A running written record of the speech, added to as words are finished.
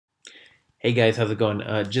Hey guys, how's it going?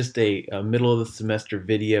 Just a middle of the semester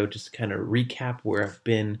video, just to kind of recap where I've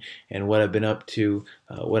been and what I've been up to,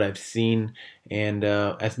 what I've seen. And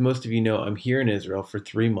as most of you know, I'm here in Israel for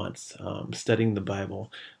 3 months studying the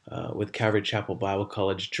Bible with Calvary Chapel Bible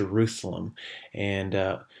College, Jerusalem, and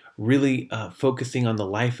really focusing on the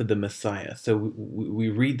life of the Messiah. So we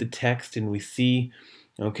read the text and we see,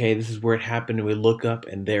 okay, this is where it happened, and we look up,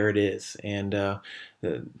 and there it is. And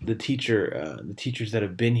the teachers that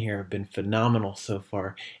have been here have been phenomenal so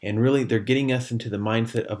far, and really they're getting us into the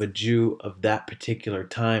mindset of a Jew of that particular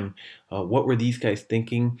time. What were these guys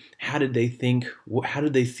thinking? How did they think? How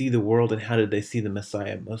did they see the world, and how did they see the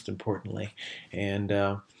Messiah, most importantly? And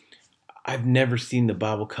I've never seen the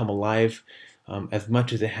Bible come alive as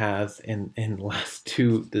much as it has in the last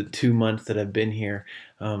the 2 months that I've been here,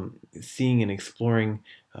 seeing and exploring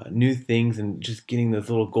new things and just getting those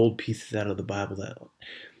little gold pieces out of the Bible that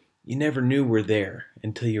you never knew were there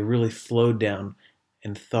until you really slowed down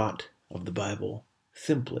and thought of the Bible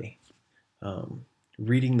simply.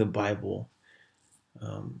 Reading the Bible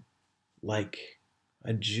like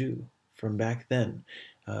a Jew from back then.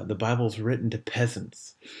 The Bible's written to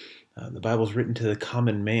peasants. The Bible's written to the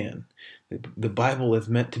common man. The Bible is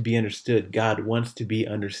meant to be understood. God wants to be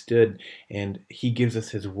understood, and He gives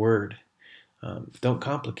us His Word. Don't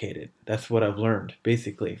complicate it. That's what I've learned,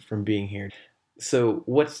 basically, from being here. So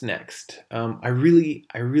what's next? I really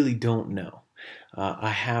don't know.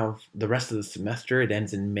 I have the rest of the semester. It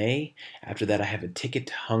ends in May. After that, I have a ticket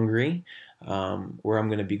to Hungary, where I'm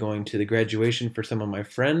going to be going to the graduation for some of my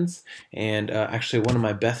friends. And actually, one of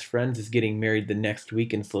my best friends is getting married the next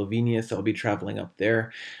week in Slovenia, so I'll be traveling up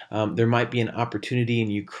there. There might be an opportunity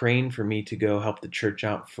in Ukraine for me to go help the church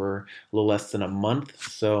out for a little less than a month.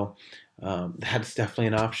 So that's definitely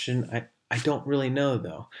an option. I don't really know,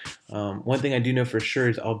 though. One thing I do know for sure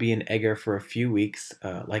is I'll be in Eger for a few weeks,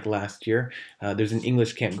 like last year. There's an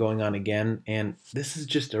English camp going on again, and this is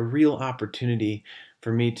just a real opportunity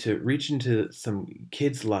for me to reach into some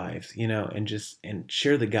kids' lives, and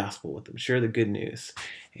share the gospel with them, share the good news.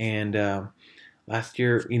 And last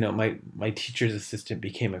year, my teacher's assistant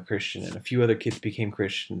became a Christian, and a few other kids became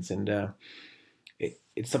Christians, and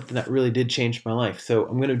it's something that really did change my life. So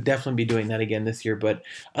I'm going to definitely be doing that again this year. But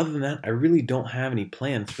other than that, I really don't have any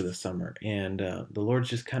plans for the summer. And the Lord's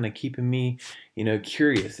just kind of keeping me,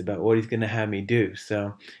 curious about what He's going to have me do.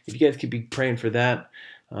 So if you guys could be praying for that.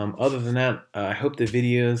 Other than that, I hope the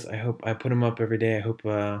videos, I hope I put them up every day. I hope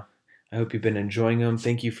you've been enjoying them.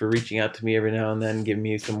 Thank you for reaching out to me every now and then, giving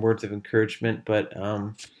me some words of encouragement. But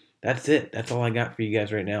that's it. That's all I got for you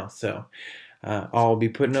guys right now. So I'll be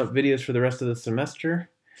putting up videos for the rest of the semester.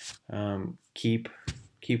 Keep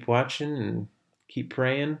watching and keep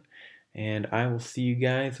praying, and I will see you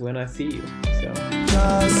guys when I see you. So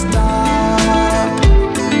just stop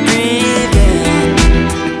breathing.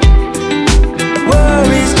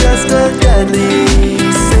 Worry's just a deadly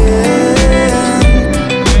sin.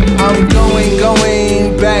 I'm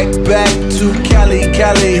going back to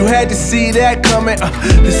Cali. You had to see that coming.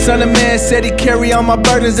 The Son of Man said He'd carry all my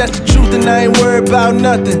burdens. That's the truth, and I ain't worried about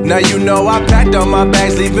nothing. Now you know I packed all my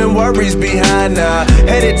bags, leaving worries behind now.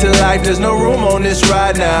 Headed to life, there's no room on this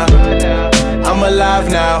ride now. I'm alive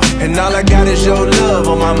now, and all I got is your love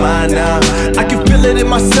on my mind now. I can feel it in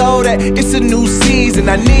my soul that it's a new season.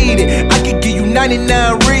 I need it. I can give you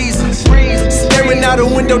 99 reasons. Staring out a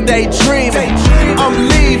window, daydreaming. I'm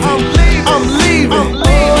leaving.